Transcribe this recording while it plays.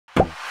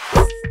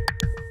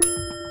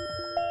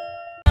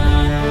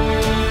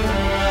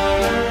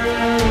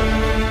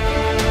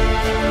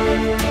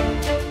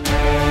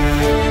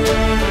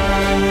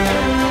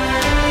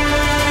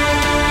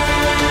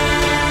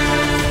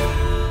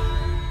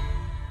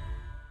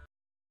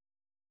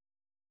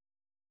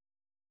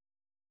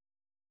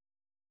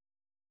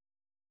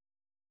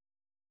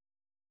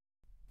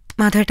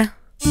മാധവേട്ടാ,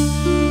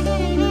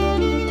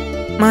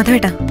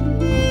 മാധവേട്ടാ,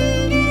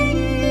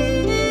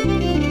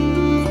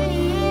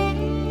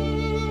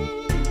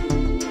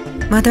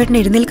 മാധവേട്ടൻ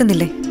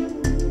എഴുന്നേൽക്കുന്നില്ലേ?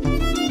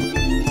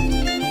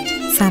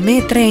 സമയം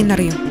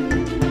എത്രയായിന്നറിയോ?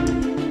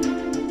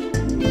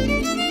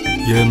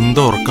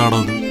 എന്താ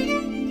ഉറക്കാടോ?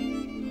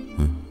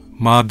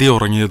 മതി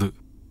ഉറങ്ങിയത്.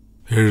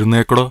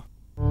 എഴുന്നേക്കടോ,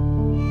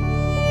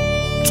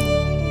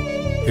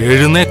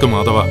 എഴുന്നേക്ക്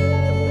മാധവ.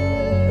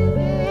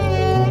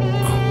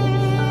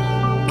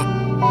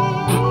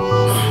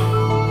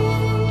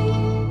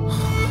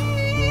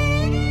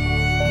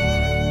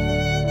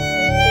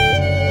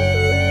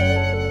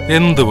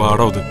 എന്ത്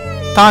പാടോ ഇത്?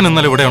 താൻ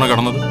ഇന്നലെ ഇവിടെയാണോ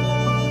കിടന്നത്?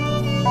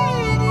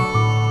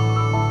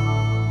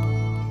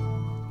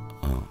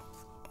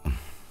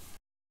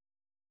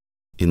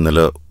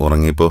 ഇന്നലെ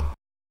ഉറങ്ങിയപ്പോ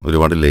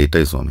ഒരുപാട്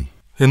ലേറ്റായി സ്വാമി.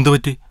 എന്തു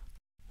പറ്റി?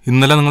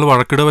 ഇന്നലെ നിങ്ങൾ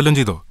വഴക്കിട വല്ലതും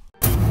ചെയ്തോ?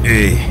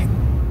 ഏയ്,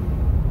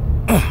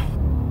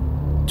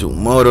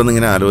 ചുമ്മാ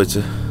ഓരോന്നിങ്ങനെ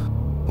ആലോചിച്ച്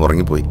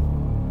ഉറങ്ങിപ്പോയി.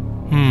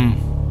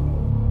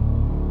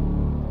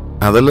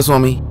 അതല്ല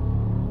സ്വാമി,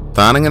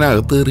 താനെങ്ങനെ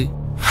അകത്ത് കയറി?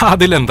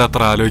 അതിലെന്താ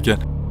അത്ര ആലോചിക്കാൻ?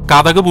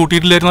 കഥക്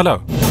പൂട്ടിയിട്ടില്ലായിരുന്നല്ലോ.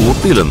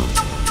 പൂട്ടിയില്ലെന്നു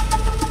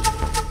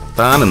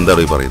താൻ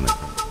എന്താടോ ഈ പറയുന്നത്?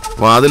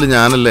 വാതിൽ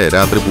ഞാനല്ലേ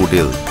രാത്രി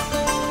പൂട്ടിയത്,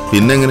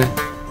 പിന്നെങ്ങനെ?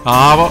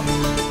 ആവോ,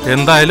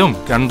 എന്തായാലും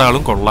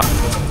രണ്ടാളും കൊള്ളാം.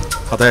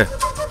 അതെ,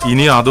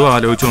 ഇനി അതും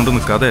ആലോചിച്ചുകൊണ്ട്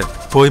നിൽക്കാതെ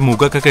പോയി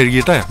മുഖമൊക്കെ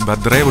കഴുകിയിട്ടെ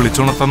ഭദ്രയെ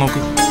വിളിച്ചുണർത്താൻ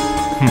നോക്ക്.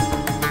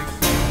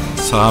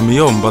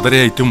 സമയം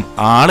 9:30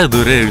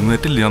 ആളിതുവരെ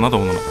എഴുന്നേറ്റില്ല എന്നാ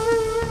തോന്നണം.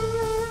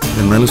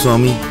 എന്നാലും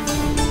സ്വാമി,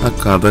 ആ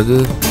കഥക്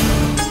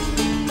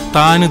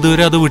താൻ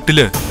ഇതുവരെ അത്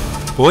വിട്ടില്ലേ?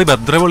 പോയി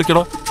ഭദ്ര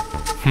വിളിക്കടോ.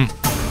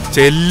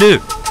 ചെല്ല്.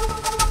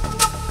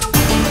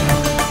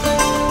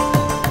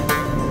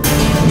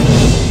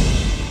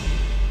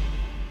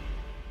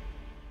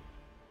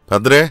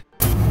 ഭദ്രേ,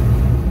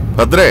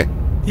 ഭദ്രേ.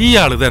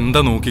 ഇയാളിത് എന്താ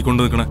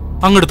നോക്കിക്കൊണ്ട് നിൽക്കണേ?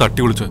 അങ്ങോട്ട്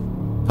തട്ടി വിളിച്ചോ.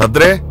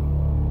 ഭദ്രേ,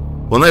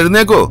 ഒന്ന്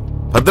എഴുന്നേക്കോ.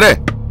 ഭദ്രേ,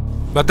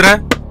 ഭദ്രേ,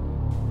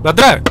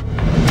 ഭദ്രേ,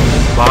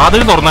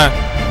 വാതിൽ തുറന്നേ.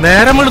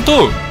 നേരം എടുത്തു.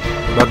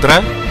 ഭദ്രേ.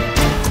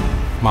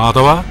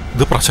 മാധവ,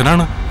 ഇത്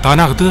പ്രശ്നമാണ്.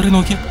 താൻ അകത്ത് കയറി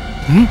നോക്കിയ.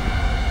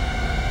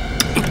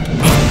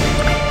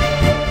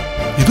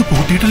 ഇത്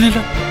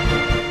പൂട്ടിയിട്ടില്ല.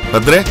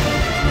 ഭദ്രേ,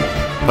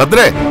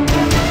 ഭദ്രേ.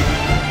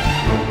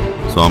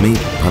 സ്വാമി,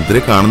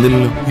 ഭദ്രേ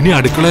കാണുന്നില്ലല്ലോ. ഇനി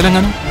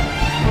അടുക്കളയിലെങ്ങാനും?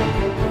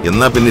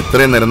 എന്നാ പിന്നെ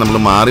ഇത്രയും നേരം നമ്മൾ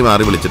മാറി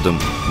മാറി വിളിച്ചിട്ടും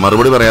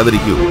മറുപടി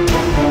പറയാതിരിക്കൂ.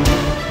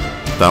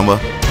 താൻ വാ.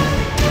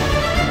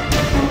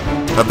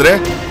 ഭദ്രേ,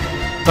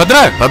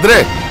 ഭദ്രേ, ഭദ്രേ,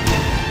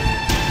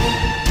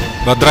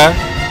 ഭദ്രേ,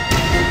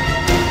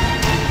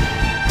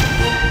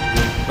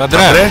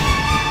 ഭദ്രേ.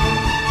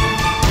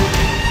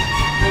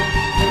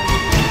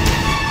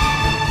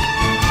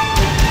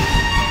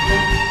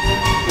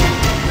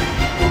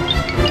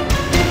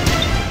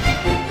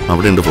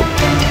 അവിടെ ഉണ്ട്. പോ.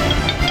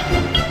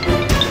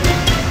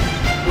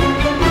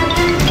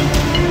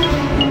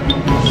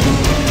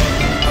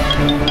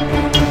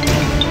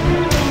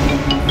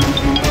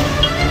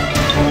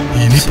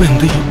 ഇനിയിപ്പോ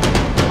എന്ത് ചെയ്യും?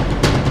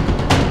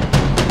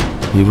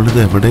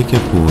 ഇവിടുന്ന് എവിടേക്കാ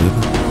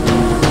പോയത്?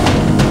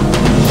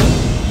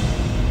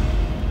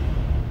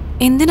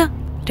 എന്തിനാ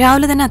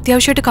രാവിലെ തന്നെ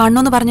അത്യാവശ്യമായിട്ട്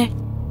കാണണോന്ന് പറഞ്ഞേ?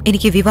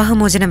 എനിക്ക്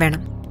വിവാഹമോചനം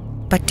വേണം,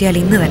 പറ്റിയാൽ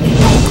ഇന്ന് തന്നെ.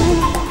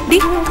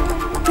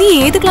 നീ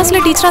ഏത്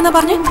ക്ലാസ്സിലെ ടീച്ചറാന്നാ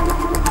പറഞ്ഞേ?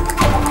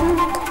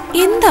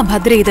 എന്താ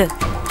ഭദ്ര ഇത്?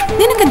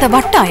 നിനക്കെന്താ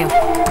വട്ടായോ?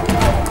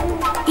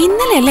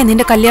 ഇന്നലെയല്ലേ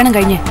നിന്റെ കല്യാണം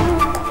കഴിഞ്ഞ്?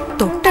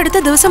 തൊട്ടടുത്ത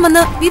ദിവസം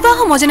വന്ന്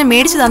വിവാഹമോചനം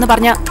മേടിച്ചതാന്ന്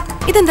പറഞ്ഞ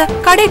ഇതെന്താ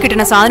കടയിൽ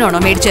കിട്ടുന്ന സാധനമാണോ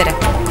മേടിച്ചു തരാൻ?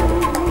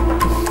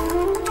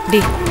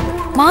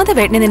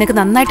 മാധവേട്ടനെ നിനക്ക്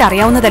നന്നായിട്ട്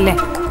അറിയാവുന്നതല്ലേ,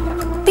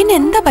 പിന്നെ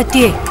എന്താ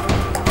പറ്റിയേ?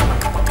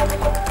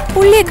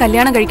 പുള്ളിയെ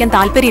കല്യാണം കഴിക്കാൻ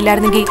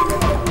താല്പര്യമില്ലായിരുന്നെങ്കിൽ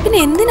പിന്നെ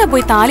എന്തിനാ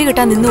പോയി താലി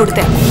കെട്ടാൻ നിന്നു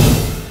കൊടുത്തേ?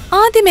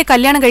 ആദ്യമേ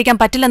കല്യാണം കഴിക്കാൻ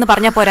പറ്റില്ലെന്ന്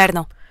പറഞ്ഞാ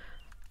പോരായിരുന്നോ?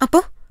 അപ്പോ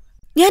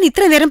ഞാൻ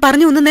ഇത്ര നേരം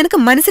പറഞ്ഞു ഒന്നും നിനക്ക്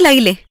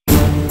മനസ്സിലായില്ലേ?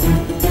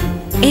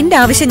 എന്റെ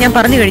ആവശ്യം ഞാൻ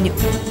പറഞ്ഞു കഴിഞ്ഞു.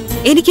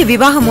 എനിക്ക്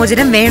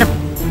വിവാഹമോചനം വേണം,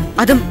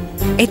 അതും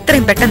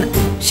എത്രയും പെട്ടെന്ന്.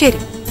 ശരി,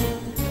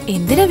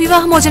 എന്തിനാ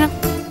വിവാഹമോചനം?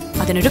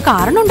 അതിനൊരു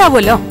കാരണം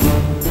ഉണ്ടാവുമല്ലോ.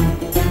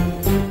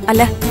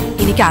 അല്ല,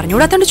 എനിക്ക്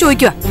അറിഞ്ഞൂടാത്തോണ്ട്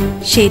ചോദിക്കുക.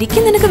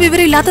 ശരിക്കും നിനക്ക്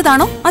വിവരം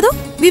ഇല്ലാത്തതാണോ അതോ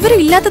വിവരം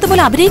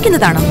ഇല്ലാത്തതുപോലെ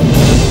അഭിനയിക്കുന്നതാണോ?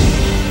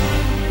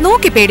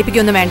 നോക്കി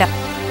പേടിപ്പിക്കൊന്നും വേണ്ട.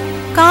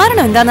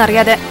 കാരണം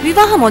എന്താണെന്നറിയാതെ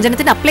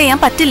വിവാഹമോചനത്തിന് അപ്ലൈ ചെയ്യാൻ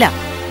പറ്റില്ല.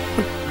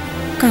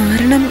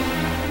 കാരണം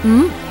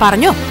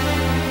പറഞ്ഞോ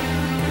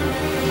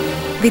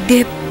വിദ്യ.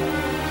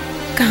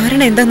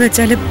 കാരണം എന്താന്ന്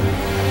വെച്ചാല്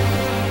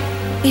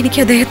എനിക്ക്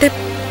അദ്ദേഹത്തെ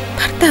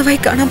ഭർത്താവായി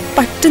കാണാൻ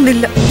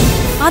പറ്റുന്നില്ല.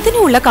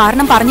 അതിനുള്ള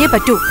കാരണം പറഞ്ഞേ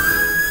പറ്റൂ,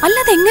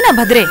 അല്ലാതെ എങ്ങനാ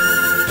ഭദ്രേ?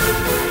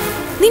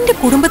 നിന്റെ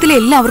കുടുംബത്തിലെ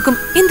എല്ലാവർക്കും,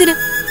 എന്തിന്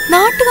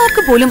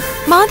നാട്ടുകാർക്ക് പോലും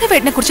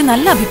മാധവേട്ടനെ കുറിച്ച്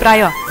നല്ല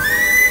അഭിപ്രായമാ.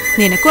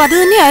 നിനക്കും അത്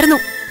തന്നെയായിരുന്നു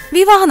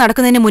വിവാഹം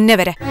നടക്കുന്നതിന് മുന്നേ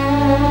വരെ.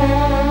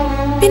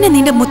 പിന്നെ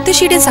നിന്റെ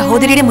മുത്തശ്ശിയുടെയും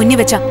സഹോദരിയുടെയും മുന്നിൽ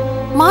വെച്ച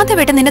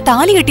മാധവേട്ടൻ നിന്നെ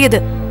താലി കെട്ടിയത്.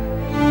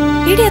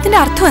 എടി, അതിന്റെ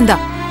അർത്ഥം എന്താ?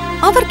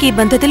 അവർക്ക് ഈ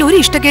ബന്ധത്തിൽ ഒരു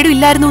ഇഷ്ടക്കേടും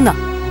ഇല്ലായിരുന്നു എന്നാ.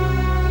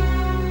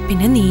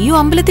 പിന്നെ നീയും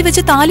അമ്പലത്തിൽ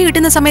വെച്ച് താലി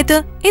കെട്ടുന്ന സമയത്ത്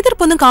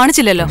എതിർപ്പൊന്നും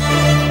കാണിച്ചില്ലല്ലോ.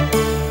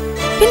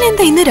 പിന്നെ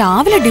എന്താ ഇന്ന്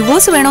രാവിലെ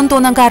ഡിവോഴ്സ് വേണമെന്ന്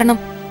തോന്നാൻ കാരണം?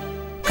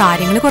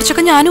 കാര്യങ്ങൾ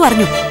കുറച്ചൊക്കെ ഞാനും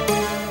അറിഞ്ഞു.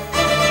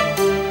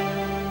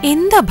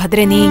 എന്താ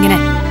ഭദ്രേ നീ ഇങ്ങനെ?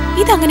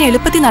 ഇതങ്ങനെ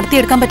എളുപ്പത്തിൽ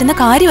നടത്തിയെടുക്കാൻ പറ്റുന്ന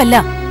കാര്യമല്ല,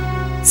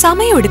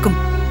 സമയമെടുക്കും.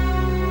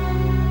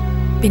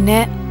 പിന്നെ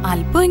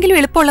അല്പമെങ്കിലും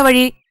എളുപ്പമുള്ള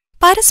വഴി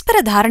പരസ്പര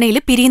ധാരണയിൽ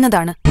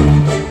പിരിയുന്നതാണ്.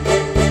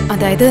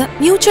 അതായത്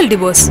മ്യൂച്വൽ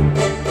ഡിവോഴ്സ്.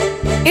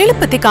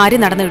 എളുപ്പത്തിൽ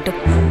കാര്യം നടന്നു കിട്ടും.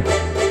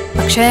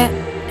 പക്ഷേ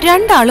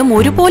രണ്ടാളും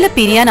ഒരുപോലെ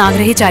പിരിയാൻ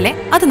ആഗ്രഹിച്ചാലേ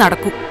അത്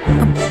നടക്കൂ.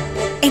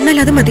 എന്നാൽ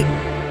അത് മതി,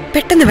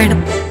 പെട്ടെന്ന്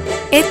വേണം.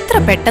 എത്ര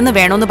പെട്ടെന്ന്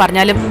വേണോന്ന്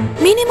പറഞ്ഞാലും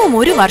മിനിമം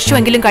 1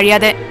 വർഷമെങ്കിലും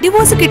കഴിയാതെ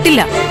ഡിവോഴ്സ്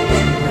കിട്ടില്ല.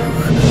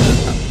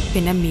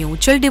 പിന്നെ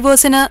മ്യൂച്വൽ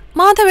ഡിവോഴ്സിന്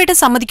മാധവേട്ടൻ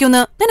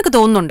സമ്മതിക്കുമെന്ന് നിനക്ക്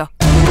തോന്നുന്നുണ്ടോ?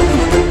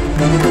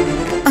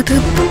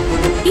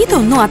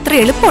 ഇതൊന്നും അത്ര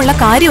എളുപ്പമുള്ള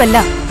കാര്യമല്ല.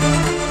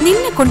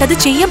 നിന്നെ കൊണ്ടത്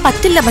ചെയ്യാൻ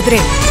പറ്റില്ല ഭദ്രേ.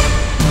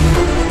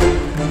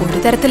 ഒരു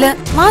തരത്തില്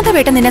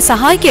മാധവേട്ടൻ നിന്നെ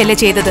സഹായിക്കുകയല്ലേ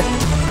ചെയ്തത്.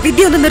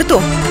 വിദ്യ ഒന്ന്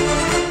നിർത്തുവോ?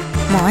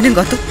 മാനം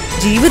കാത്തു,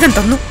 ജീവിതം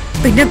തന്നു.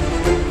 പിന്നെ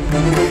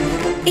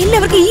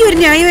എല്ലാവർക്കും ഈ ഒരു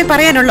ന്യായമേ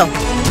പറയാനുള്ളോ?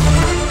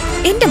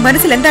 എന്റെ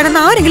മനസ്സിൽ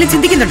എന്താണെന്ന് ആരെങ്കിലും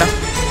ചിന്തിക്കുന്നുണ്ടോ?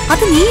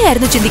 അത്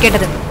നീയായിരുന്നു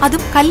ചിന്തിക്കേണ്ടത്,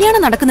 അതും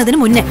കല്യാണം നടക്കുന്നതിന്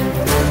മുന്നേ.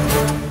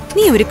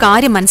 നീ ഒരു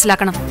കാര്യം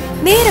മനസ്സിലാക്കണം.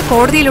 നേരെ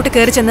കോടതിയിലോട്ട്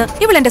കയറി ചെന്ന്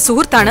ഇവൾ എന്റെ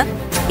സുഹൃത്താണ്,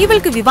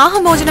 ഇവൾക്ക്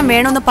വിവാഹമോചനം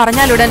വേണമെന്ന്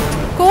പറഞ്ഞാലുടൻ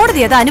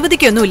കോടതി അത്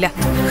അനുവദിക്കൊന്നുമില്ല.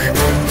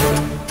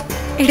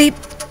 എടീ,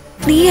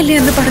 നീയല്ലേ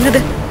എന്ന് പറഞ്ഞത്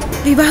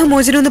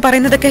വിവാഹമോചനം എന്ന്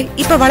പറയുന്നതൊക്കെ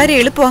ഇപ്പൊ വളരെ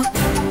എളുപ്പമാ.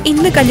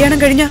 ഇന്ന് കല്യാണം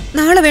കഴിഞ്ഞാ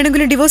നാളെ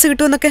വേണമെങ്കിലും ഡിവോഴ്സ്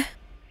കിട്ടുമെന്നൊക്കെ.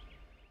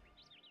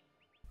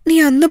 നീ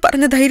അന്ന്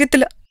പറഞ്ഞ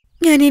ധൈര്യത്തില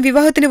ഞാൻ ഈ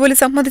വിവാഹത്തിന് പോലും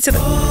സമ്മതിച്ചത്.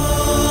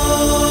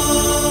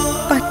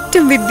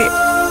 പറ്റും വിദ്യ,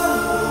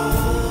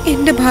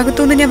 എന്റെ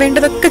ഭാഗത്തുനിന്ന് ഞാൻ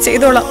വേണ്ടതൊക്കെ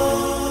ചെയ്തോളാം.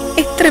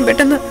 എത്രയും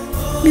പെട്ടെന്ന്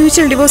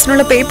മ്യൂച്വൽ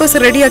ഡിവോഴ്സിനുള്ള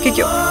പേപ്പേഴ്സ്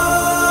റെഡിയാക്കിക്കോ.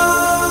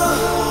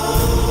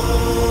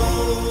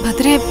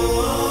 ഭദ്രേ,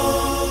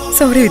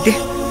 സോറി വിദ്യ,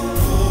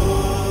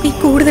 നീ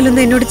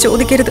കൂടുതലൊന്നും എന്നോട്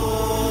ചോദിക്കരുത്.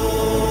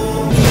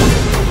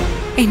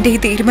 എന്റെ ഈ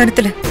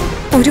തീരുമാനത്തില്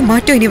ഒരു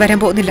മാറ്റം ഇനി വരാൻ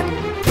പോകുന്നില്ല.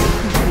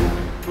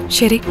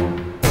 ശരി,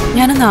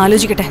 ഞാനൊന്ന്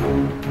ആലോചിക്കട്ടെ,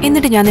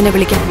 എന്നിട്ട് ഞാൻ നിന്നെ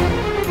വിളിക്കാം.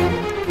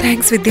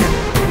 താങ്ക്സ് വിദ്യ.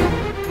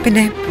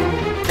 പിന്നെ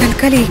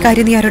തൽക്കാലം ഈ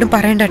കാര്യം നീ ആരോടും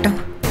പറയണ്ട കേട്ടോ.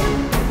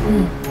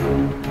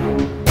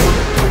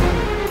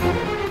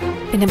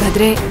 പിന്നെ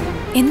ഭദ്രേ,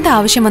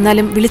 എന്താവശ്യം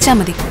വന്നാലും വിളിച്ചാ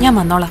മതി, ഞാൻ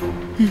വന്നോളാം.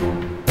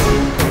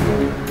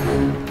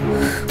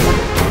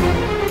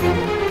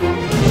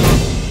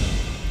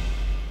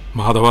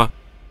 മാധവ,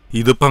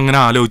 ഇതിപ്പോ അങ്ങനെ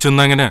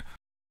ആലോചിച്ചെന്നാ എങ്ങനെ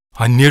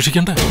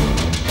അന്വേഷിക്കണ്ടേ?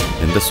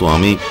 എന്റെ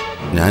സ്വാമി,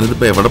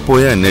 ഞാനിതിപ്പോ എവിടെ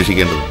പോയാ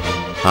അന്വേഷിക്കേണ്ടത്?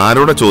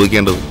 ആരോടാ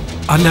ചോദിക്കേണ്ടത്?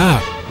 അല്ല,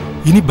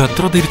 ഇനി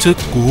ഭദ്ര തിരിച്ച്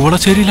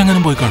കൂവളശ്ശേരിയിൽ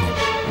അങ്ങനെ പോയി കാണും?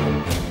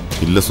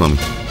 ഇല്ല സ്വാമി,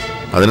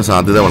 അതിന്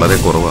സാധ്യത വളരെ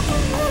കുറവാ.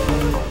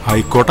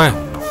 ആയിക്കോട്ടെ,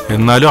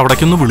 എന്നാലും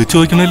അവിടേക്കൊന്ന് വിളിച്ചു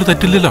ചോദിക്കുന്നതിൽ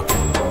തെറ്റില്ലല്ലോ.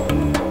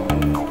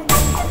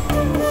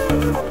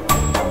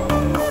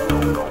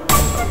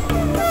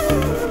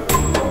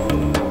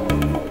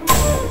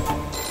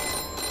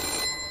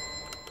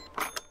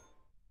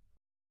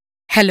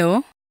 ഹലോ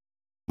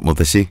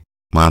മുത്തശ്ശി,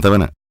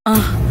 മാധവന.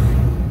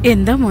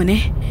 എന്താ മോനെ,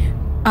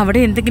 അവിടെ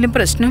എന്തെങ്കിലും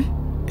പ്രശ്നം?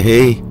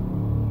 ഹേയ്,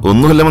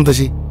 ഒന്നുമില്ല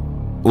മുത്തശ്ശി,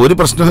 ഒരു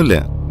പ്രശ്നവുമില്ല.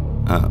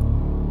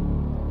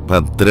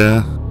 ഭദ്ര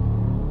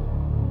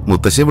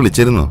മുത്തശ്ശിയെ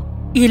വിളിച്ചിരുന്നോ?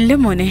 ഇല്ല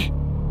മോനെ.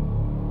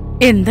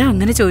 എന്താ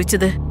അങ്ങനെ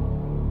ചോദിച്ചത്?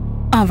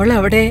 അവൾ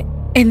അവിടെ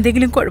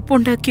എന്തെങ്കിലും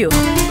കുഴപ്പമുണ്ടാക്കിയോ?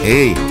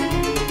 ഏയ്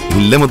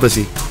ഇല്ല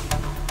മുത്തശ്ശി.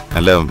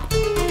 അല്ല,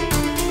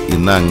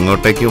 ഇന്ന്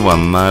അങ്ങോട്ടേക്ക്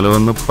വന്നാലോ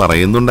എന്ന്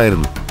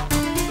പറയുന്നുണ്ടായിരുന്നു.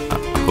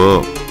 അപ്പോ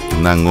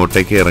ഇന്ന്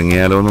അങ്ങോട്ടേക്ക്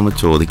ഇറങ്ങിയാലോ എന്നൊന്ന്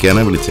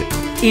ചോദിക്കാനാ വിളിച്ചേ.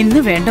 ഇന്ന്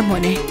വേണ്ട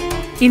മോനെ,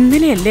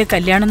 ഇന്നലെയല്ലേ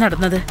കല്യാണം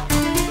നടന്നത്.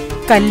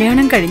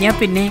 കല്യാണം കഴിഞ്ഞാ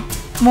പിന്നെ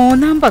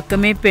 3-ാം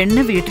പക്കമേ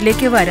പെണ്ണ്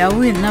വീട്ടിലേക്ക് വരാവൂ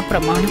എന്നാ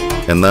പ്രമാണം.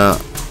 എന്നാ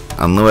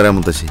അന്ന് വരാം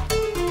മുത്തശ്ശി.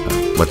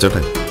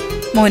 വച്ചോട്ടെ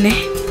മോനെ.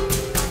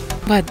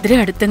 ഭദ്ര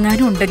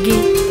അടുത്തെങ്ങാനും ഉണ്ടെങ്കിൽ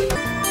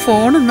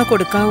ഫോണൊന്ന്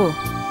കൊടുക്കാവോ?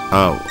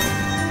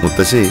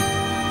 മുത്തശ്ശി,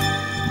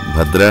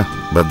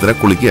 ഭദ്ര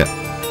കുളിക്കുക.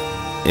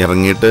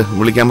 ഇറങ്ങിയിട്ട്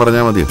വിളിക്കാൻ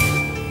പറഞ്ഞാ മതിയോ?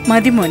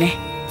 മതി മോനെ.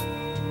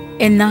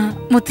 എന്നാ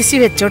മുത്തശ്ശി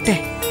വെച്ചോട്ടെ.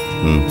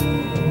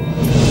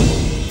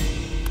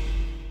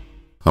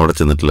 അവിടെ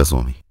ചെന്നിട്ടില്ല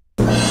സ്വാമി.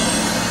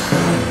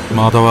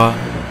 മാധവ,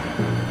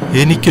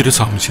 എനിക്കൊരു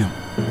സംശയം.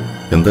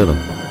 എന്താണ്?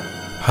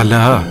 അല്ല,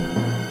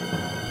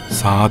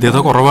 സാധ്യത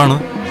കുറവാണ്,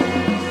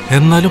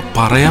 എന്നാലും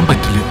പറയാൻ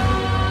പറ്റില്ല.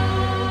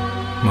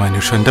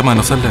 മനുഷ്യന്റെ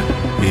മനസ്സല്ലേ,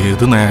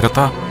 ഏത്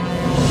നേരത്താ?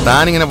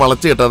 താനിങ്ങനെ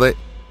വളച്ചു കിട്ടാതെ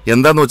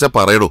എന്താന്ന് വെച്ചാ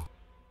പറയടോ.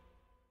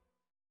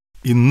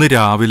 ഇന്ന്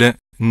രാവിലെ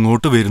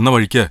ഇങ്ങോട്ട് വരുന്ന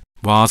വഴിക്ക്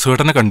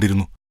വാസുവേട്ടനെ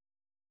കണ്ടിരുന്നു.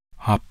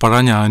 അപ്പോഴാ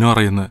ഞാനും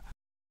അറിയുന്നത്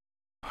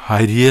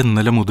ഹരിയെ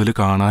ഇന്നലെ മുതൽ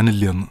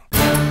കാണാനില്ലെന്ന്.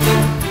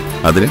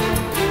 അതിന്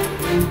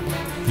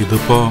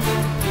ഇതിപ്പോ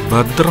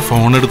ഭദ്ര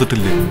ഫോൺ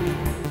എടുത്തിട്ടില്ലേ,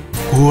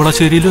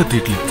 കൂളശ്ശേരിയിലും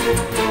എത്തിയിട്ടില്ല.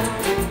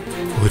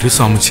 ഒരു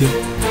സംശയം,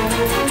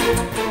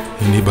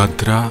 ഇനി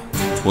ഭദ്ര...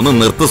 ഒന്ന്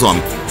നിർത്ത്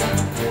സ്വാമി.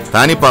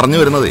 താനീ പറഞ്ഞു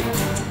വരുന്നതേ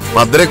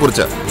ഭദ്രയെ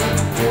കുറിച്ചാ.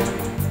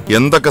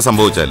 എന്തൊക്കെ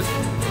സംഭവിച്ചാലും,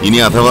 ഇനി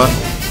അഥവാ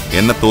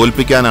എന്നെ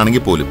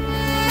തോൽപ്പിക്കാനാണെങ്കിൽ പോലും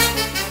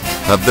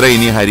ഭദ്ര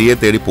ഇനി ഹരിയെ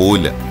തേടി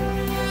പോവില്ല.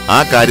 ആ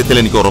കാര്യത്തിൽ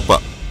എനിക്ക് ഉറപ്പാ.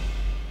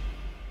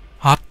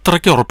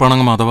 അത്രയ്ക്ക്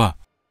ഉറപ്പാണെങ്കിൽ മാധവ,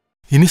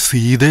 ഇനി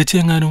സീതേച്ചി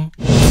എങ്ങാനും?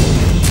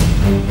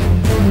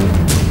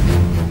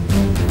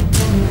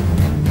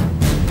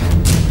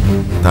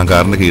 താൻ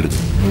കാറിന്റെ കീഴ്.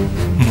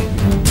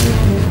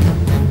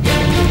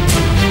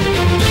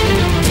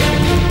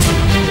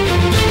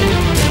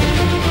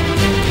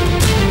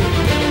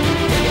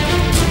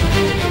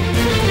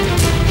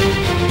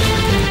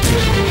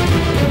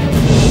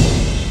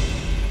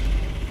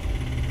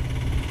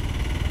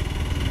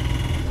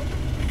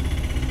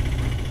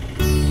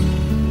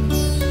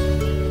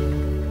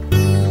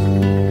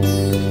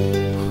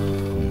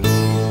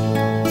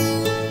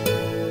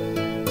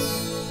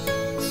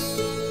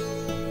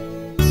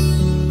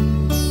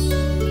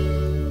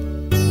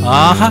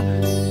 ആഹാ,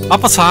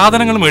 അപ്പൊ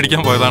സാധനങ്ങൾ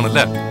മേടിക്കാൻ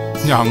പോയതാണല്ലേ?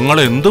 ഞങ്ങൾ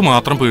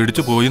എന്തുമാത്രം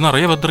പേടിച്ചു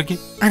പോയിന്നറിയ ഭദ്രയ്ക്ക്.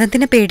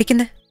 അതെന്തിനാ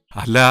പേടിക്കുന്നേ?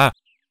 അല്ല,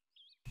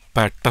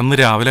 പെട്ടെന്ന്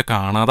രാവിലെ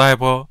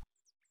കാണാതായപ്പോ.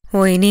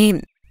 ഓ, ഇനി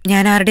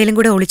ഞാൻ ആരുടെയും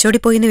കൂടെ ഒളിച്ചോടി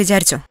പോയിന്ന്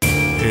വിചാരിച്ചോ?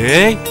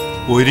 ഏയ്,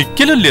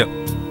 ഒരിക്കലില്ല.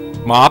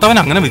 മാധവൻ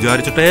അങ്ങനെ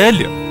വിചാരിച്ചിട്ടേ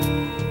ഇല്ല.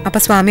 അപ്പൊ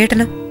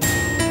സ്വാമിയേട്ടനോ?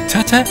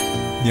 ചേ,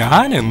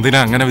 ഞാൻ എന്തിനാ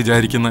അങ്ങനെ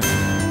വിചാരിക്കുന്നത്?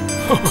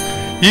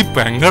 ഈ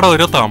പെങ്ങടെ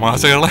ഓരോ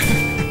തമാശകളെ.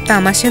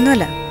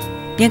 തമാശയൊന്നുമല്ല,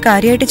 ഞാൻ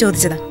കാര്യമായിട്ട്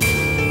ചോദിച്ചതാ.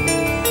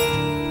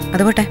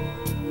 അതുപോട്ടെ,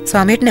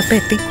 സ്വാമിയേട്ടൻ എപ്പോ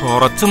എത്തി?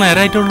 കുറച്ചു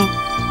നേരമായിട്ടുള്ളൂ.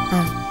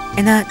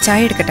 എന്നാ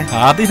ചായ എടുക്കട്ടെ?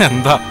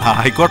 അതിനെന്താ,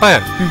 ആയിക്കോട്ടെ.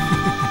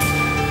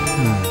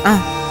 ആ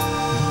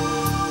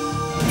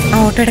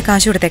ഓട്ടോയുടെ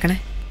കാശ് കൊടുത്തേക്കണേ.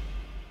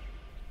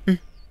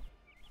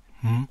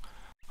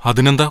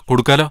 അതിനെന്താ,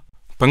 കൊടുക്കാലോ.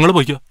 പെങ്ങള്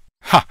പോയിക്കോ.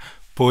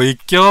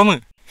 പൊയ്ക്കോന്ന്,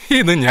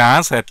 ഇത് ഞാൻ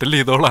സെറ്റിൽ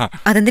ചെയ്തോളാം.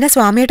 അതെന്തിനാ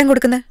സ്വാമിയേട്ടൻ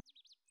കൊടുക്കുന്നത്?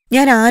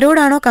 ഞാൻ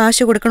ആരോടാണോ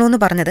കാശ് കൊടുക്കണോന്ന്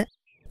പറഞ്ഞത്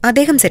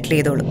അദ്ദേഹം സെറ്റിൽ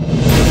ചെയ്തോളൂ.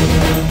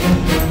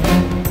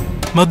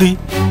 മതി.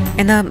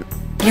 എന്നാ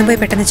ഞാൻ പോയി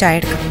പെട്ടെന്ന് ചായ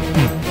എടുക്കാം.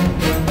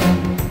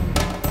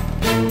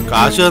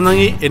 കാശ്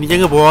തന്നെങ്കിൽ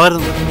എനിക്കങ്ങ്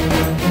പോകാമായിരുന്നു.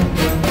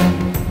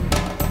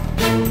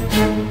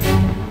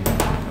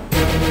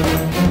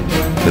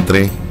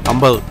 എത്രേ?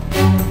 50.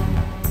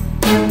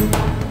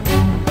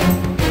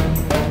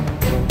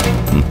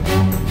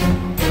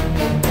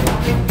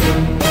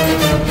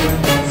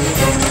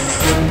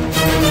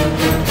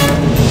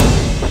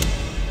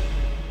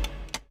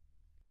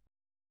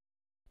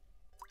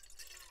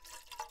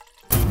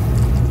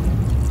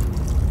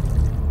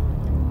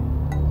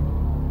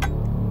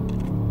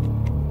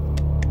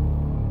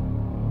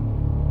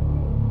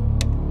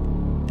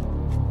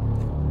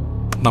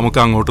 നമുക്ക്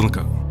അങ്ങോട്ട്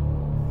നിൽക്കാം.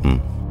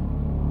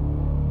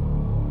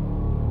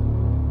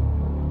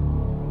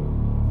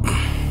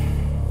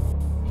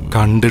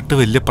 കണ്ടിട്ട്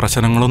വലിയ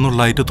പ്രശ്നങ്ങളൊന്നും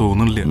ഉള്ളതായിട്ട്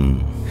തോന്നുന്നില്ല.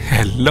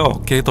 എല്ലാം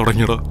ഓക്കെ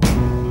തുടങ്ങിയടോ.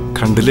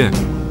 കണ്ടില്ലേ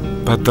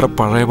ഭദ്ര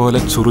പഴയ പോലെ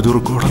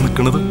ചുറുചുറുക്കോടെ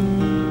നിൽക്കണത്?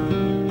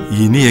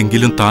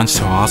 ഇനിയെങ്കിലും താൻ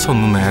ശ്വാസം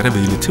ഒന്ന് നേരെ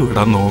വലിച്ചു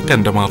വിടാൻ നോക്ക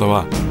എന്റെ മാധവ.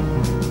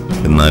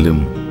 എന്നാലും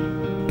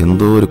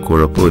എന്തോ ഒരു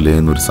കുഴപ്പമില്ലേ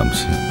എന്നൊരു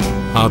സംശയം.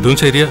 അതും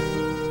ശരിയാ,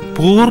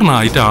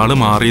 പൂർണ്ണമായിട്ട് ആള്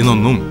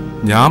മാറിയെന്നൊന്നും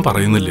ഞാൻ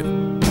പറയുന്നില്ല.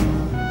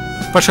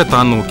 പക്ഷെ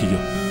താൻ നോക്കിക്കോ,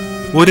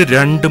 ഒരു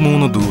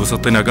 2-3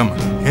 ദിവസത്തിനകം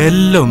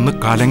എല്ലാം ഒന്ന്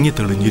കലങ്ങി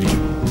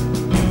തെളിഞ്ഞിരിക്കും.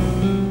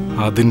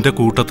 അതിന്റെ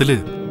കൂട്ടത്തില്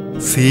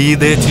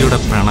സീതേച്ചിയുടെ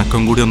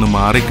പിണക്കം കൂടി ഒന്ന്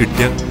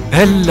മാറിക്കിട്ടിയ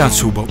എല്ലാം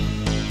ശുഭം.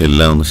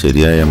 എല്ലാം ഒന്ന്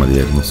ശരിയായാൽ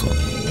മതിയായിരുന്നു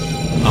സ്വാമി.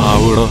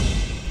 ആവൂടോ,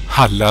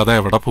 അല്ലാതെ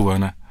എവിടെ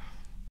പോവാനാ?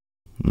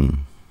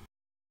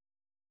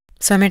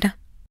 സ്വാമിയേട്ടാ,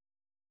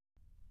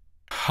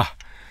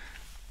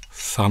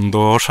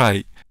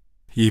 സന്തോഷായി.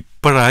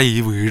 ഇപ്പോഴായി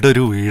ഈ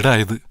വീടൊരു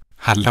വീടായത്.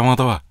 അല്ല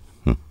മാധവ?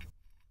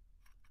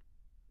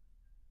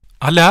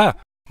 അല്ല,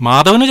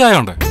 മാധവന് ചായ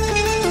ഉണ്ട്?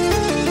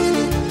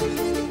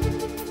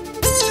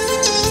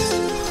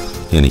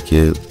 എനിക്ക്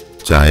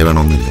ചായ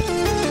വേണമെന്നില്ല.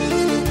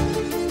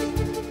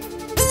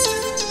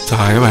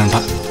 ചായ വേണ്ട.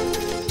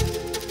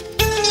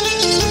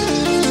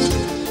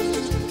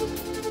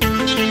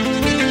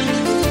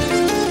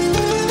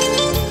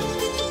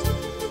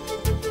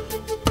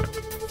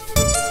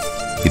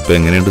 ഇപ്പൊ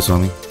എങ്ങനെയുണ്ട്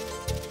സ്വാമി?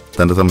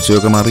 തന്റെ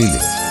സംശയമൊക്കെ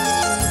മാറിയില്ലേ?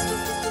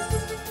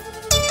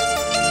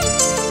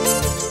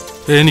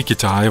 എനിക്ക്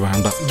ചായ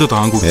വേണ്ട, ഇത്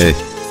താൻ കുടിച്ചോ.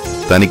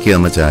 തനിക്ക്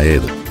തന്ന ചായ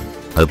ഇത്,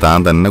 അത് താൻ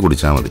തന്നെ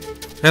കുടിച്ചാ മതി.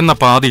 എന്നാ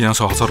പാതി ഞാൻ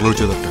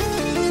ശ്വാസർലൊഴിച്ചു തട്ടെ.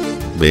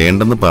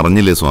 വേണ്ടെന്ന്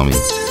പറഞ്ഞില്ലേ സ്വാമി?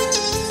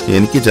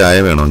 എനിക്ക് ചായ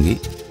വേണമെങ്കിൽ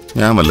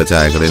ഞാൻ വല്ല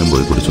ചായക്കടയിലും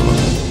പോയി കുടിച്ചോളാം.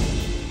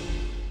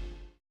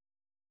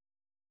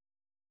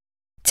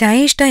 ചായ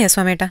ഇഷ്ടായോ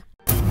സ്വാമിയേട്ടാ?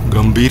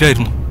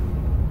 ഗംഭീരായിരുന്നു.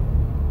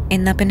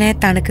 എന്നാ പിന്നെ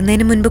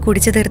തണുക്കുന്നതിന് മുൻപ്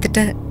കുടിച്ചു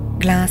തീർത്തിട്ട്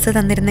ഗ്ലാസ്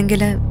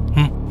തന്നിരുന്നെങ്കിൽ.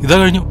 ഇതാ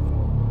കഴിഞ്ഞു.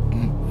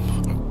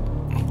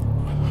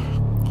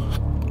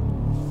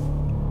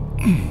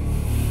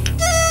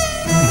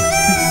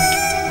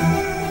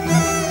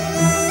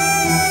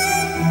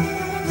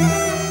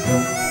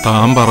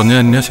 താൻ പറഞ്ഞ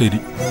തന്നെയാ ശരി,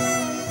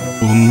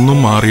 ഒന്നും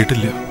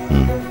മാറിയിട്ടില്ല.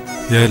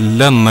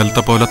 എല്ലാം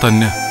ഇന്നലത്തെ പോലെ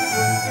തന്നെ.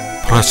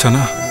 പ്രശ്ന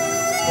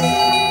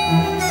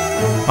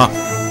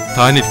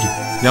താനിരിക്കും,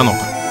 ഞാൻ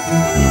നോക്കാം.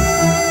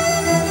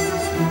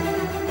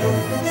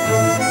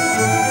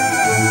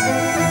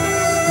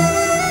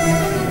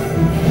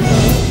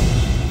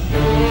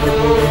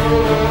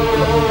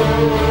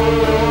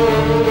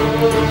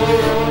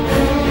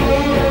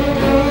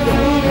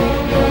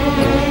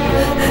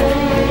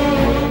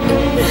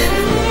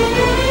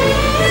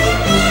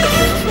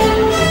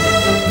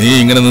 നീ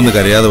ഇങ്ങനെ നിന്ന്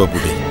കരയാതെ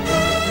പപ്പുട്ടി.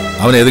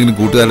 അവൻ ഏതെങ്കിലും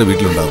കൂട്ടുകാരുടെ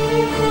വീട്ടിലുണ്ടാവും.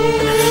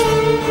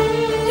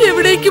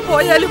 എവിടേക്ക്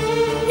പോയാലും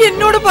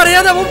എന്നോട്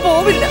പറയാതെ അവൻ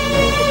പോവില്ല.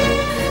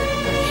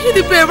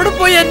 ഇതിപ്പോ എവിടെ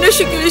പോയി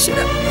അന്വേഷിക്കും?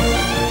 ഈശ്വര,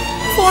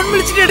 ഫോൺ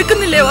വിളിച്ചിട്ട്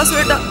എടുക്കുന്നില്ലേ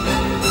വാസുവേട്ട?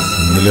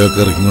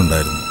 ഇന്നലെയൊക്കെ റിംഗ്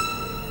ഉണ്ടായിരുന്നു,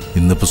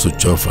 ഇന്നിപ്പോ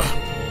സ്വിച്ച് ഓഫാ.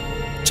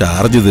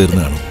 ചാർജ്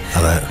തീർന്നു കാണും.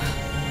 അതാ.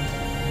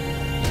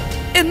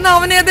 എന്നാ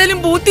അവൻ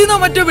ഏതായാലും ബൂത്തിന്നോ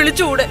മറ്റോ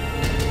വിളിച്ചുകൂടെ?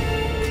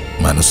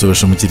 മനസ്സ്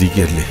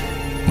വിഷമിച്ചിരിക്കല്ലേ,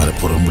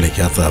 മലപ്പുറം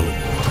വിളിക്കാത്താവ്.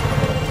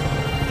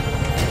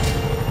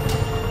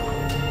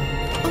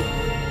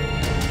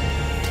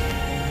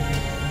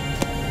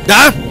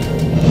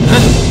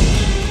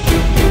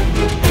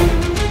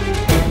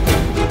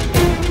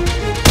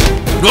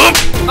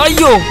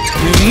 അയ്യോ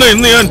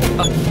ഇന്ന് ഞാൻ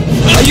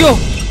അയ്യോ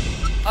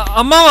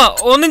അമ്മാവ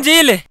ഒന്നും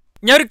ചെയ്യല്ലേ,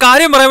 ഞാൻ ഒരു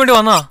കാര്യം പറയാൻ വേണ്ടി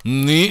വന്നാ.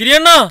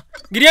 ഗിരിയണ്ണ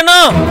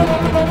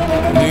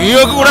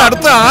നീയൊക്കെ കൂടെ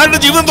അടുത്ത ആരുടെ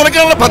ജീവിതം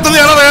തുറക്കാനുള്ള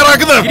പദ്ധതിയാണ്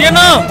തയ്യാറാക്കുന്നത്.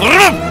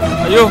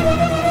 അയ്യോ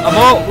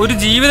അമ്മോ, ഒരു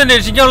ജീവിതം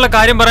രക്ഷിക്കാനുള്ള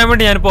കാര്യം പറയാൻ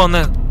വേണ്ടി ഞാനിപ്പോ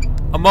വന്നത്.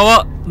 അമ്മാവ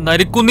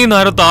നരിക്കുന്നി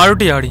നേരം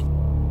താഴോട്ട് ചാടി.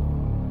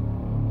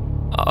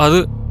 അത്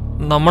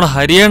നമ്മുടെ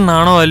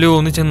ഹരിയണ്ണാണോ അല്ലയോ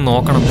ഒന്ന് ചെന്ന്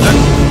നോക്കണം.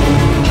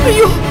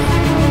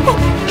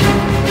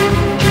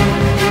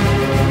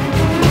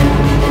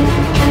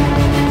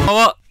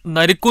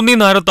 നരിക്കുന്നി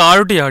നേരം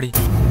താഴോട്ട് ചാടി.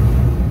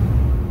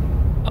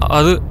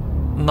 അത്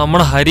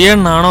നമ്മുടെ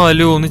ഹരിയണ്ണാണോ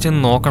അല്ലയോ ഒന്ന്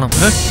ചെന്ന് നോക്കണം.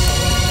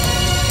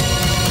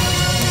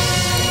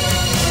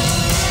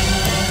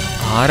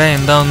 ആരാ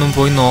എന്താണെന്നും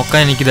പോയി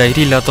നോക്കാൻ എനിക്ക്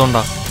ധൈര്യം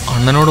ഇല്ലാത്തോണ്ടാ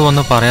അണ്ണനോട്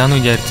വന്ന് പറയാന്ന്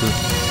വിചാരിച്ചത്.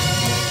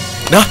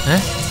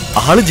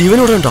 ആള്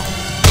ജീവനോടെ ഉണ്ടോ?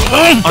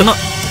 അണ്ണ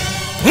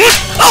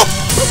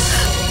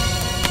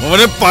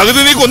അവനെ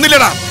പകുതി നീ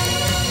കൊന്നില്ലടാ,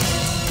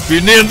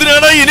 പിന്നെ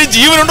എന്തിനാണ് ഇനി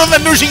ജീവനുണ്ടോന്ന്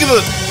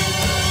അന്വേഷിക്കുന്നത്?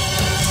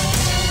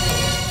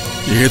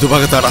 ഏതു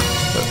ഭാഗത്താടാ?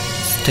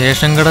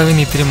 സ്റ്റേഷൻ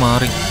കടവിന് ഇത്തിരി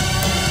മാറി.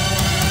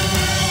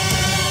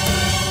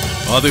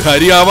 അത്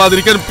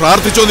ഹരിയാവാതിരിക്കാൻ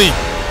പ്രാർത്ഥിച്ചോ നീ?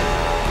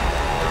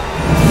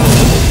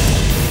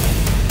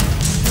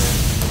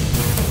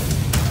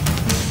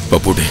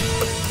 പപ്പൂട്ടി,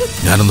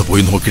 ഞാനൊന്ന്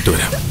പോയി നോക്കിയിട്ട്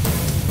വരാം.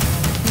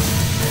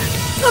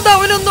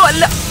 അതവനൊന്നും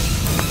അല്ല.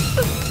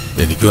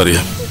 എനിക്കും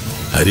അറിയാം,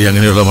 ഹരി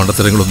അങ്ങനെയുള്ള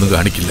മണ്ടത്തരങ്ങളൊന്നും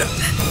കാണിക്കില്ല.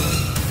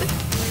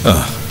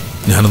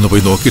 ഞാനൊന്ന്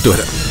പോയി നോക്കിയിട്ട്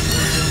വരാം.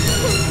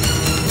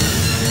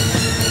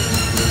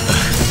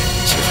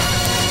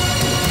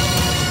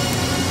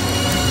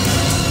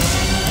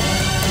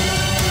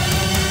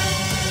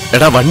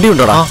 എടാ വണ്ടി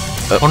ഉണ്ടോടാ?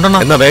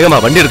 എന്നാ വേഗമാ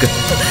വണ്ടി എടുക്ക.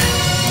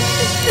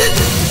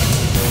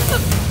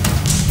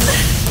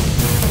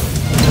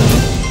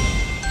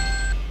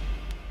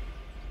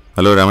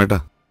 ഹലോ രാമേട്ട.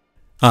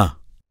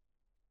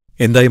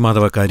 എന്തായി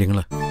മാധവ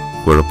കാര്യങ്ങള്?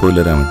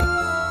 കുഴപ്പമില്ല രാമേട്ട,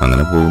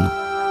 അങ്ങനെ പോകുന്നു.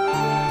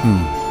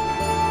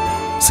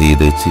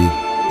 സീതേച്ചി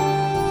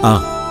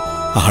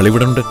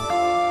ആളിവിടെ ഉണ്ട്.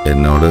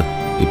 എന്നോട്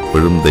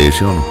ഇപ്പോഴും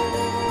ദേഷ്യമാണോ?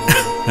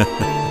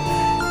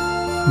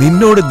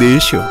 നിന്നോട്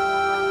ദേഷ്യോ?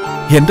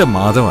 എന്റെ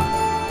മാധവ,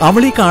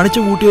 അവളീ കാണിച്ചു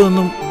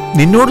കൂട്ടിയതൊന്നും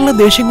നിന്നോടുള്ള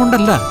ദേഷ്യം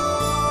കൊണ്ടല്ല,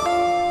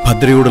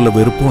 ഭദ്രയോടുള്ള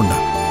വെറുപ്പുകൊണ്ടാ.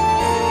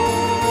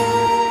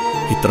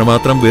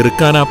 ഇത്രമാത്രം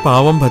വെറുക്കാൻ ആ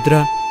പാവം ഭദ്ര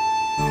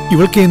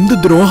ഇവൾക്ക് എന്ത്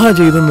ദ്രോഹ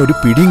ചെയ്തെന്നൊരു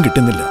പിടിയും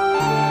കിട്ടുന്നില്ല.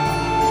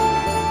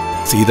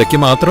 സീതയ്ക്ക്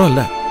മാത്രമല്ല,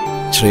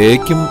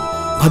 ശ്രേയയ്ക്കും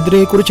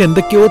ഭദ്രയെക്കുറിച്ച്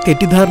എന്തൊക്കെയോ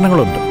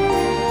തെറ്റിദ്ധാരണകളുണ്ട്.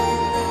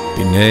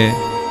 പിന്നെ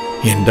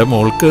എന്റെ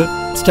മോൾക്ക്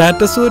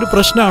സ്റ്റാറ്റസ് ഒരു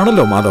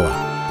പ്രശ്നമാണല്ലോ മാധവ.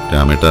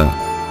 രാമേട്ട,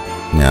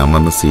 ഞാൻ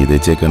വന്ന്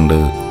സീതേച്ചിയെ കണ്ട്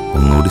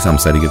ഒന്നുകൂടി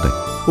സംസാരിക്കട്ടെ.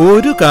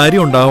 ഒരു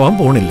കാര്യം ഉണ്ടാവാൻ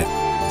പോണില്ല.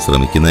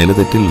 ശ്രമിക്കുന്നതിൽ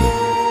തെറ്റില്ല.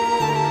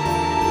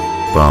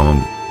 പാവം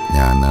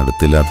ഞാൻ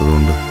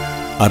അടുത്തില്ലാത്തതുകൊണ്ട്.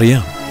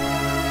 അറിയാം,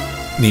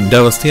 നിന്റെ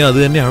അവസ്ഥ അത്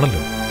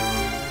തന്നെയാണല്ലോ.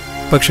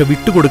 പക്ഷെ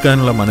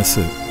വിട്ടുകൊടുക്കാനുള്ള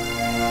മനസ്സ്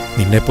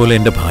നിന്നെപ്പോലെ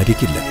എന്റെ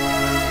ഭാര്യയ്ക്കില്ല.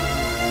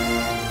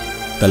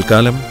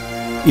 തൽക്കാലം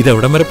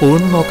ഇതെവിടം വരെ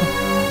പോകുന്നു നോക്കാം.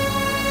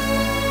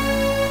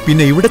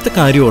 പിന്നെ ഇവിടുത്തെ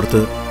കാര്യം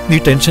ഓർത്ത് നീ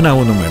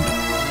ടെൻഷനാവൊന്നും വേണ്ട.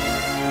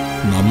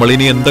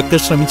 നമ്മളിനി എന്തൊക്കെ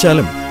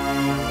ശ്രമിച്ചാലും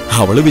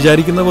അവള്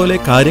വിചാരിക്കുന്ന പോലെ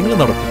കാര്യങ്ങൾ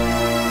നടക്കും.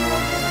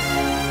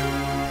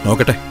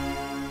 നോക്കട്ടെ,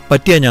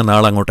 പറ്റിയാ ഞാൻ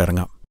നാളെ അങ്ങോട്ട്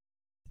ഇറങ്ങാം.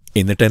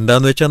 എന്നിട്ട്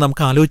എന്താന്ന് വെച്ചാൽ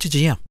നമുക്ക് ആലോചിച്ച്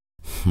ചെയ്യാം.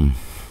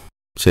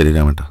 ശരി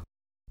രാമേട്ട.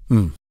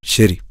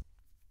 ശരി.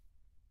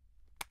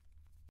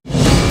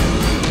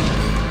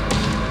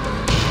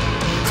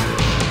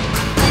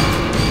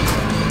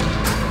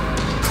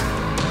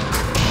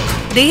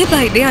 ഡേ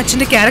ബൈ ഡേ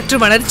അച്ഛന്റെ ക്യാരക്ടർ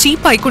വളരെ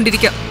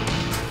ചീപ്പായിക്കൊണ്ടിരിക്കാം.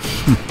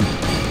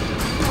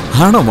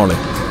 ആണോ മോളെ?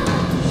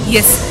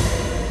 യെസ്.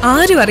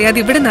 ആരും അറിയാതെ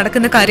ഇവിടെ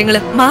നടക്കുന്ന കാര്യങ്ങള്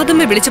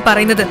മാധവനെ വിളിച്ച്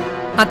പറയുന്നത്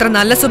അത്ര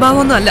നല്ല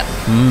സ്വഭാവമൊന്നും അല്ല.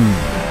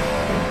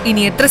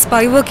 ഇനി എത്ര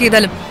സ്പൈ വർക്ക്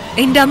ചെയ്താലും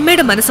എന്റെ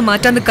അമ്മയുടെ മനസ്സ്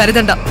മാറ്റാന്ന്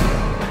കരുതണ്ട.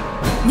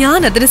 ഞാൻ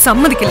അതിന്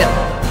സമ്മതിക്കില്ല.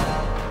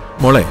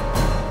 മോളെ,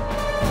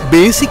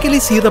 ബേസിക്കലി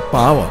സീത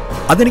പാവം,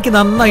 അതെനിക്ക്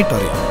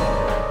നന്നായിട്ടറിയാം.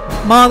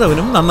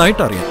 മാധവനും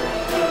നന്നായിട്ടറിയാം.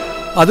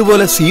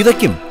 അതുപോലെ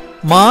സീതയ്ക്കും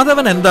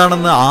മാധവൻ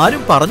എന്താണെന്ന്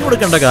ആരും പറഞ്ഞു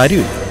കൊടുക്കേണ്ട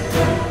കാര്യമില്ല.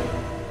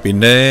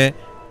 പിന്നെ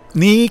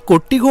നീ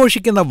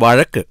കൊട്ടിഘോഷിക്കുന്ന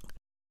വഴക്ക്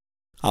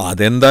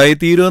അതെന്തായി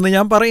തീരുമെന്ന്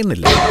ഞാൻ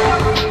പറയുന്നില്ല.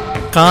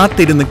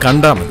 കാത്തിരുന്ന്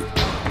കണ്ടാ മതി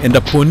എന്റെ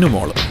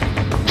പൊന്നുമോള്.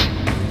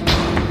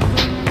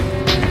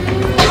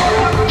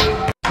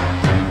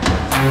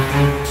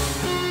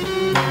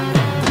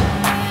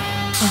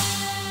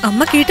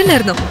 അമ്മ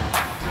കേട്ടില്ലായിരുന്നോ?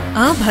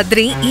 ആ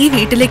ഭദ്രയെ ഈ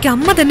വീട്ടിലേക്ക്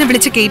അമ്മ തന്നെ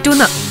വിളിച്ച്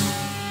കേറ്റൂന്ന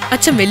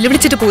അച്ഛൻ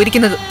വെല്ലുവിളിച്ചിട്ട്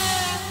പോയിരിക്കുന്നത്.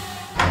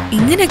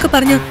 ഇങ്ങനെയൊക്കെ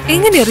പറഞ്ഞു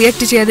എങ്ങനെ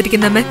റിയാക്ട്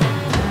ചെയ്യാതിരിക്കുന്ന അമ്മ?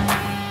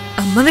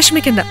 അമ്മ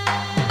വിഷമിക്കണ്ട,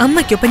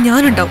 അമ്മയ്ക്കൊപ്പം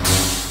ഞാനുണ്ടാവും.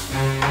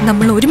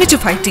 നമ്മൾ ഒരുമിച്ച്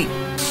ഫൈറ്റ് ചെയ്യും.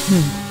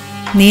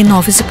 നീ ഇന്ന്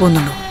ഓഫീസിൽ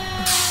പോകുന്നുണ്ടോ?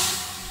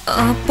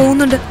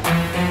 പോകുന്നുണ്ട്.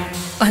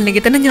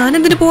 അല്ലെങ്കിൽ തന്നെ ഞാൻ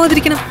എന്തിനു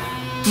പോവാതിരിക്കണം?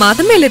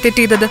 മാധവല്ലേ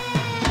തെറ്റ് ചെയ്തത്?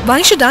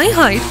 Why should I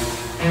hide?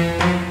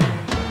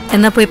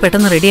 എന്നാ പോയി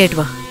പെട്ടെന്ന് റെഡി ആയിട്ട്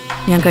വാ,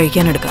 ഞാൻ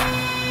കഴിക്കാനെടുക്കാം.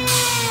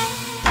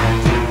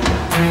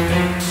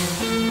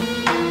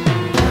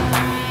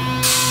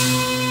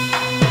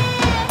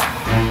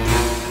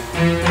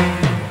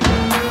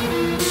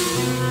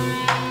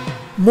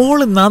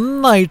 മോള്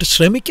നന്നായിട്ട്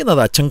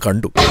ശ്രമിക്കുന്നത് അച്ഛൻ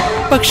കണ്ടു,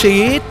 പക്ഷെ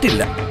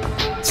ഏറ്റില്ല.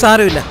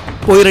 സാരമില്ല,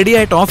 പോയി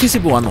റെഡിയായിട്ട്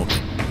ഓഫീസിൽ പോവാൻ നോക്കി.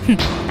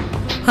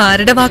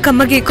 ആരുടെ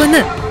വാക്കമ്മ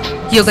കേക്കൊന്ന്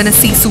യോഗന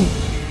സീസു.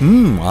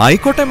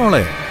 ആയിക്കോട്ടെ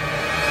മോളെ.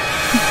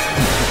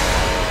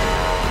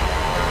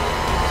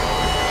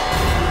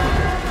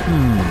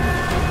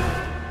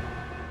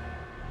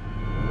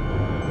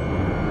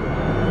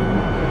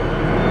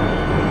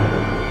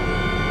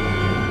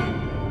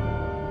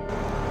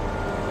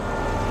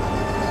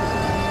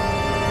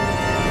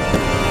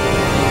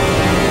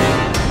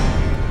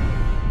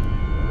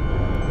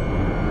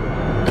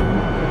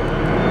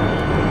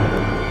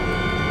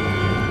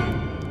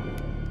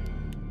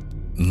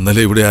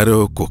 ഇന്നലെ ഇവിടെ ആരോ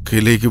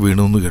കൊക്കയിലേക്ക്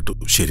വീണു കേട്ടു,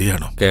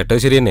 ശരിയാണോ? കേട്ടത്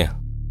ശരി തന്നെയാ,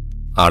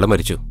 ആള്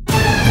മരിച്ചു.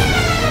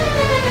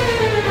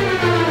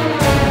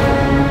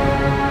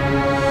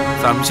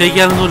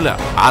 സംശയിക്കാനൊന്നുമില്ല,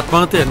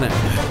 ആത്മഹത്യ തന്നെ.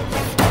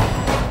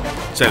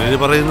 ചിലര്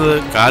പറയുന്നത്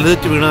കാല്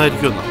തെറ്റി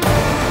വീണതായിരിക്കുമെന്ന്.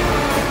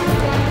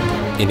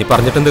 ഇനി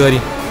പറഞ്ഞിട്ടെന്ത്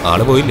കാര്യം,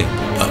 ആള് പോയില്ലേ?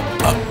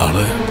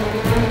 ആള്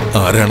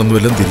ആരാണെന്ന്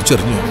വല്ലതും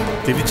തിരിച്ചറിഞ്ഞോ?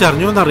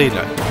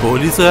 തിരിച്ചറിഞ്ഞോന്നറിയില്ല,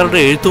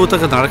 പോലീസുകാരുടെ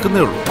എഴുത്തുകുത്തൊക്കെ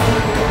നടക്കുന്നേ ഉള്ളൂ.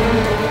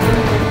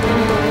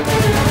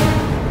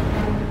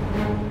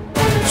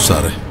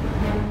 സാറേ,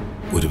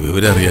 ഒരു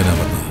വിവരം അറിയാനാ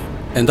വന്നത്.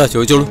 എന്താ,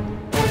 ചോദിച്ചോളൂ.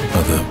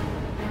 അത്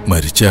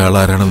മരിച്ച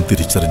ആളാരാണെന്ന്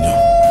തിരിച്ചറിഞ്ഞോ?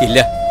 ഇല്ല.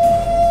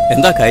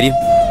 എന്താ കാര്യം?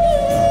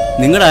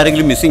 നിങ്ങൾ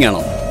ആരെങ്കിലും മിസ്സിംഗ്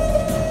ആണോ?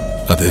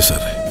 അതെ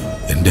സാറേ,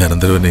 എന്റെ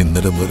അനന്തരവനെ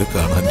ഇന്നലെ മുതൽ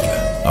കാണാനില്ല.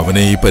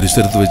 അവനെ ഈ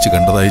പരിസരത്ത് വെച്ച്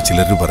കണ്ടതായി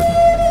ചിലർ പറഞ്ഞു,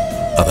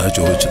 അതാ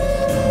ചോദിച്ചത്.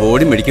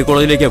 Body medical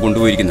കോളേജിലേക്കാണ്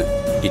കൊണ്ടുപോയിരിക്കുന്നത്.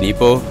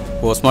 ഇനിയിപ്പോ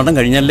പോസ്റ്റ്മോർട്ടം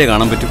കഴിഞ്ഞാലേ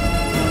കാണാൻ പറ്റൂ.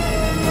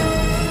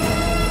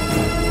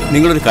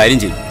 നിങ്ങളൊരു കാര്യം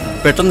ചെയ്യും,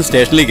 പെട്ടെന്ന്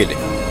സ്റ്റേഷനിലേക്കല്ലേ,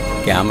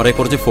 ക്യാമറയെ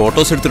കുറച്ച്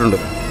ഫോട്ടോസ് എടുത്തിട്ടുണ്ട്,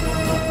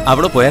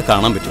 അവിടെ പോയാൽ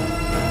കാണാൻ പറ്റും.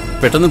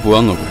 പെട്ടെന്ന്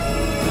പോകാൻ നോക്കൂ.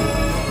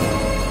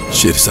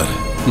 ശരി സാറേ.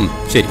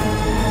 ശരി.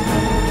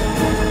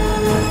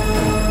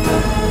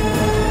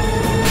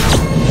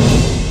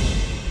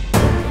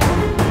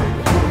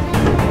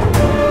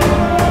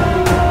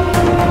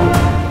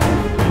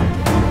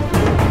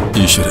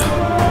 ഈശ്വര,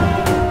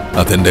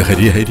 അതെന്റെ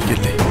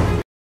ഹരിയായിരിക്കല്ലേ.